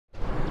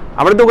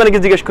আমরা দোকানে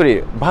গিয়ে জিজ্ঞেস করি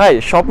ভাই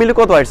সব মিলে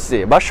কত আসছে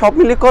বা সব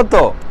মিলে কত,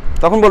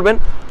 তখন বলবেন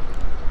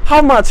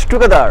how much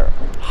together,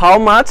 how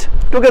much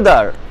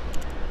together,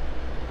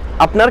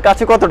 আপনার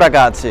কাছে কত টাকা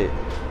আছে,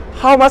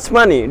 how much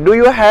money do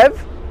you have,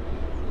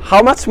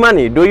 how much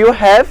money do you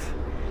have,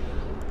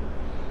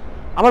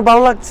 আমার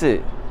ভালো লাগছে,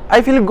 I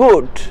feel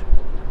good,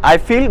 I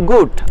feel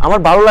good, আমার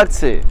ভালো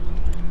লাগছে,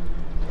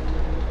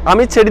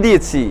 আমি ছেড়ে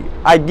দিয়েছি,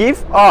 আই গিভ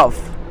অফ,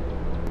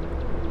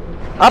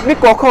 আপনি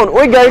কখন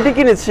ওই গাড়িটি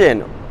কিনেছেন,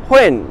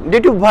 when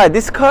did you buy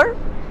this car,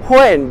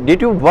 when did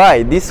you buy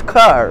this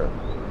car,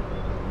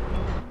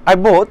 I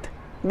bought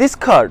this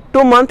car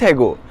 2 months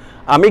ago,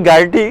 আমি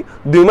গাড়িটি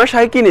 2 মাস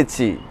আগে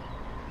কিনেছি,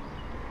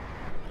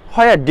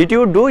 where did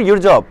you do your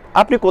job,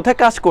 আপনি কোথায়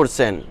কাজ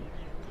করছেন,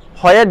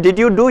 where did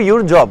you do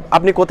your job,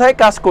 আপনি কোথায়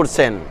কাজ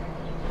করছেন,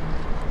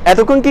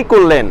 এতক্ষণ কি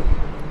করলেন,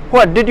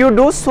 what did you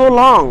do so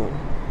long,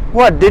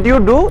 what did you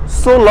do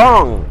so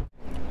long,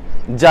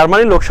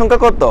 জার্মানির লোকসংখ্যা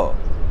কত,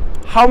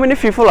 how many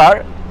people are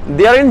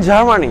there in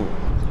Germany,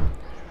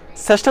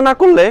 চেষ্টা না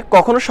করলে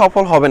কখনো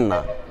সফল হবেন না,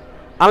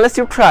 unless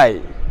you try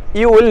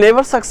you will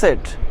never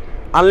succeed,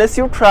 unless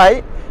you try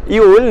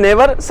you will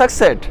never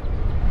succeed,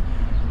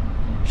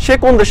 সে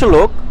কোন দেশের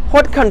লোক,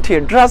 what country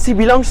does he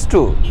belongs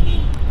to,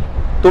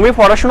 তুমি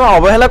পড়াশোনা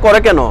অবহেলা করে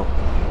কেন,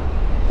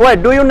 why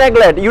do you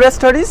neglect your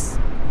studies,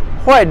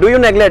 why do you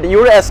neglect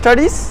your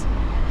studies,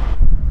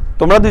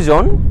 তোমরা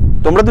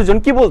দুজন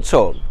কি বলছো,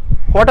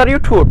 what are you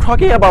two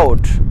talking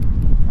about,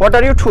 what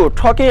are you two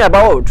talking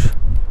about,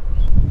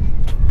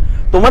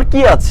 তোমার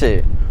কি আছে,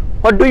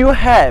 what do you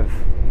have,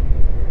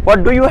 what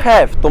do you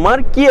have, তোমার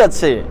কি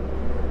আছে,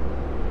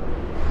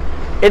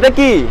 এটা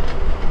কি,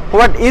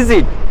 what is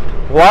it,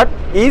 what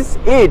is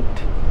it,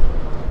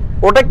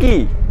 ওটা কি,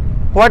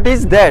 what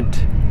is that,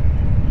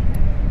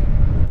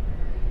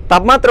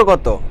 তাপমাত্রা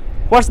কত,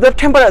 what's the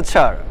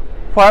temperature,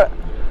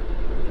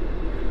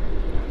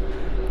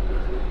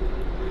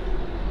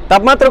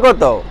 তাপমাত্রা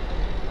কত,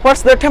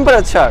 what's the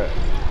temperature,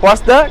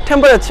 what's the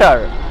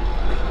temperature,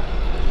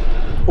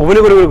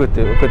 অভিনয়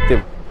করতে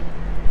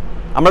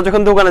আমরা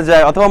যখন দোকানে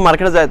যাই অথবা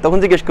মার্কেটে যাই তখন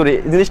জিজ্ঞেস করি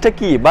জিনিসটা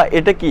কি বা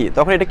এটা কি,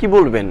 তখন এটা কি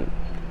বলবেন,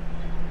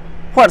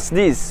 হোয়াটস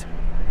দিস,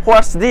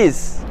 হোয়াটস দিস,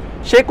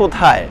 সে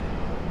কোথায়,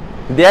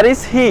 দেয়ার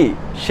ইজ হি,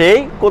 সেই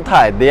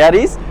কোথায়, দেয়ার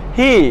ইজ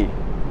হি,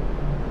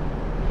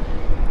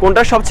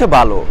 কোনটা সবচেয়ে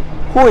ভালো,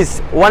 which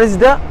one is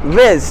the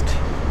best,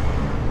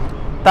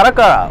 তারা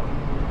কারা,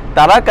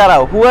 তারা কারা,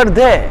 হু আর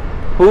দে,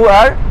 হু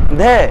আর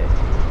দে,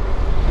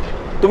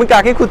 তুমি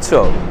কাকে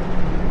খুঁজছো,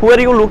 হু are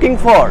you looking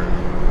for,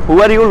 who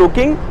are you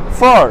looking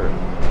for,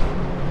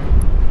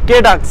 কে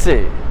ডাকছে,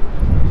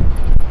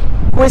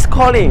 who is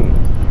calling,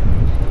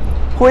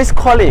 who is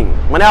calling,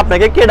 মানে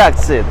আপনাকে কে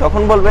ডাকছে,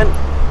 তখন বলবেন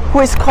হু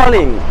ইজ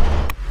কলিং।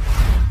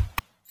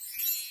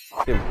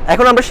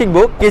 এখন আমরা শিখব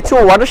কিছু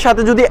ওয়ার্ডের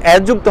সাথে যদি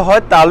অ্যাজ যুক্ত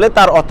হয় তাহলে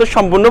তার অর্থ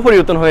সম্পূর্ণ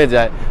পরিবর্তন হয়ে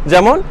যায়।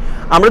 যেমন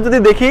আমরা যদি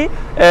দেখি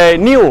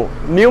নিউ,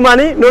 নিউ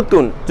মানে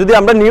নতুন, যদি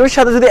আমরা নিউর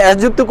সাথে যদি অ্যাজ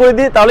যুক্ত করে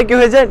দিই তাহলে কি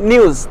হয়ে যায়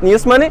নিউজ,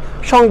 নিউজ মানে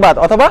সংবাদ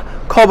অথবা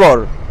খবর।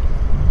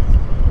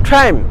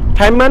 টাইম,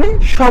 টাইম মানে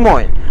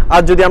সময়,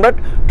 আর যদি আমরা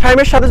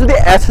টাইমের সাথে যদি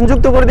অ্যাজ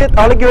যুক্ত করে দিই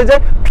তাহলে কি হয়ে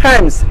যায়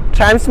টাইমস,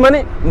 টাইমস মানে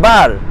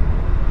বার।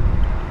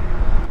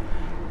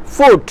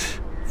 ফুড,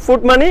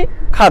 ফুড মানে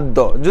খাদ্য,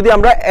 যদি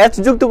আমরা এচ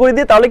যুক্ত করে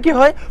দিই তাহলে কি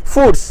হয়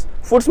ফুডস,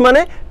 ফুডস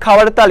মানে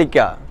খাবারের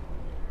তালিকা।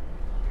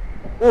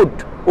 উড,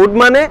 উড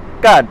মানে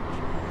কাঠ,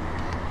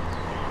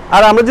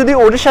 আর আমরা যদি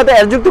উডের সাথে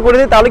এচ যুক্ত করে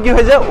দিই তাহলে কি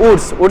হয়ে যায়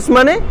উডস, উডস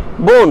মানে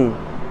বোন।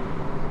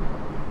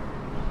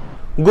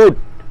 গুড,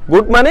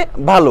 গুড মানে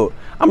ভালো,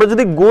 আমরা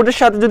যদি গুডের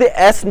সাথে যদি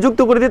এস যুক্ত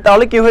করে দিই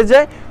তাহলে কি হয়ে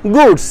যায়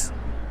গুডস,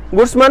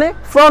 গুডস মানে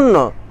পণ্য,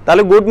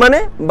 তাহলে গুড মানে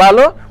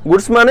ভালো,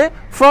 গুডস মানে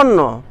পণ্য।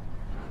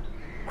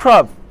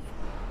 ক্রপ,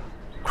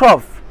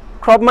 ক্রপ,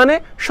 ক্রপ মানে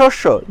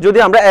শস্য, যদি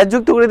আমরা এস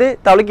যুক্ত করে দিই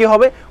তাহলে কি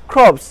হবে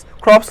ক্রপস,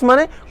 ক্রপস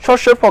মানে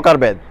শস্যের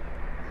প্রকারভেদ।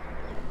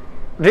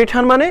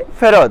 রিটার্ন মানে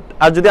ফেরত,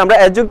 আর যদি আমরা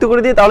এস যুক্ত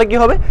করে দিই তাহলে কি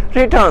হবে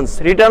রিটার্নস,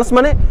 রিটার্নস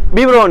মানে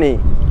বিবরণী।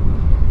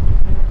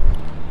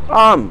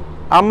 আর্ম,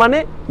 আর্ম মানে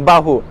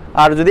বাহু,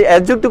 আর যদি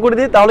এস যুক্ত করে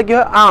দিই তাহলে কি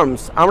হয়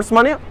আর্মস, আর্মস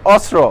মানে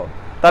অস্ত্র,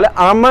 তাহলে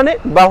আর্ম মানে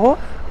বাহু,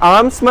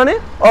 আর্মস মানে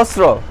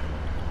অস্ত্র।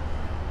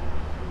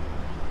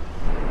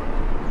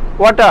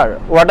 ওয়াটার,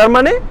 ওয়াটার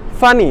মানে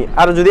পানি,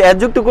 আর যদি এস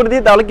যুক্ত করে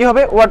দিই তাহলে কি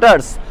হবে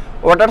ওয়াটার্স,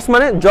 ওয়াটার্স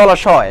মানে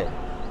জলাশয়।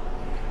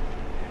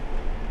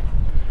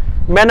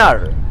 ম্যানার,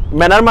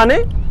 ম্যানার মানে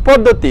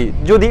পদ্ধতি,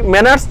 যদি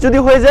ম্যানার্স যদি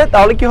হয়ে যায়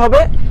তাহলে কি হবে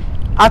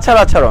আচার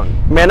আচরণ।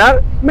 ম্যানার,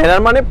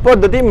 ম্যানার মানে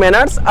পদ্ধতি,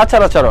 ম্যানার্স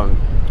আচার আচরণ।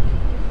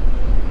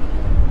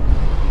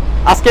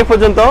 আজকে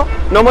পর্যন্ত,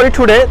 no more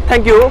today,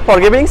 thank you for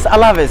গিভিংস,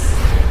 আল্লাহ হাফেজ।